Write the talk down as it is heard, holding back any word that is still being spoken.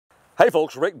Hey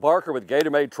folks, Rick Barker with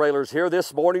Gatormade Trailers here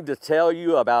this morning to tell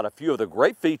you about a few of the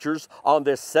great features on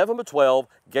this 7x12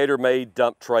 Gatormade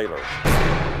dump trailer.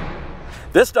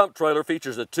 This dump trailer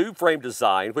features a tube frame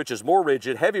design which is more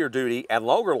rigid, heavier duty, and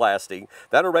longer lasting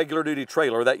than a regular duty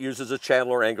trailer that uses a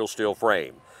channel or angle steel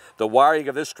frame. The wiring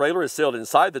of this trailer is sealed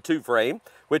inside the tube frame,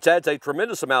 which adds a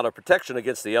tremendous amount of protection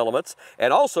against the elements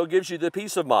and also gives you the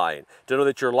peace of mind to know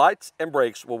that your lights and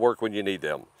brakes will work when you need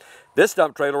them. This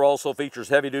dump trailer also features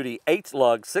heavy-duty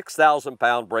 8-lug,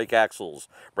 6,000-pound brake axles.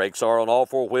 Brakes are on all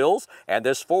four wheels, and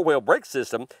this four-wheel brake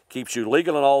system keeps you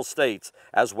legal in all states,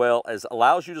 as well as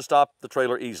allows you to stop the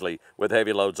trailer easily with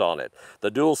heavy loads on it.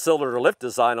 The dual-cylinder lift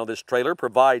design on this trailer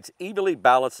provides evenly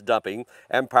balanced dumping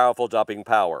and powerful dumping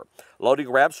power. Loading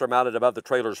ramps are mounted above the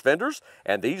trailer's fenders,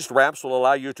 and these ramps will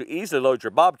allow you to easily load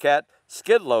your bobcat,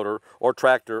 skid loader, or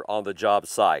tractor on the job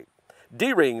site.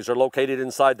 D-rings are located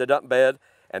inside the dump bed,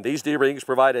 and these D-rings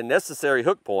provide a necessary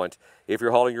hook point if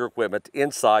you're hauling your equipment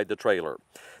inside the trailer.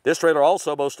 This trailer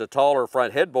also boasts a taller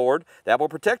front headboard that will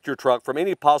protect your truck from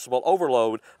any possible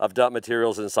overload of dump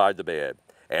materials inside the bed.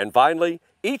 And finally,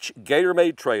 each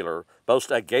Gatormade trailer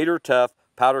boasts a Gator Tough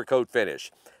powder coat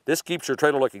finish. This keeps your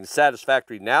trailer looking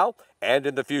satisfactory now and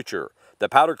in the future. The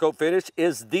powder coat finish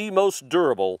is the most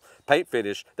durable paint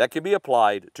finish that can be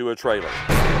applied to a trailer.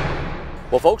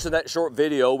 Well, folks, in that short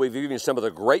video, we've given you some of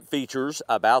the great features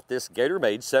about this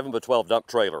Gatormade 7x12 dump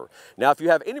trailer. Now, if you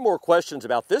have any more questions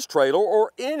about this trailer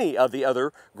or any of the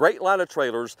other great line of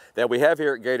trailers that we have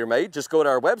here at Gatormade, just go to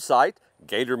our website,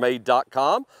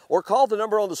 Gatormade.com, or call the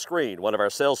number on the screen. One of our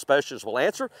sales specialists will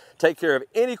answer, take care of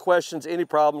any questions, any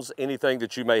problems, anything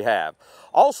that you may have.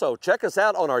 Also, check us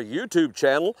out on our YouTube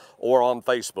channel or on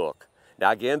Facebook. Now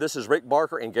again, this is Rick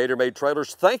Barker and Gatormade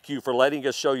Trailers. Thank you for letting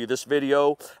us show you this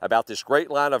video about this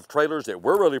great line of trailers that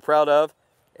we're really proud of,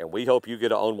 and we hope you get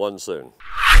to own one soon.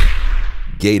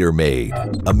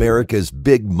 Gatormade, America's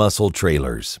big muscle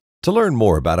trailers. To learn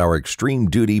more about our extreme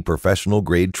duty professional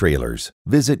grade trailers,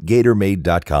 visit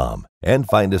Gatormade.com and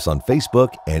find us on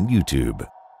Facebook and YouTube.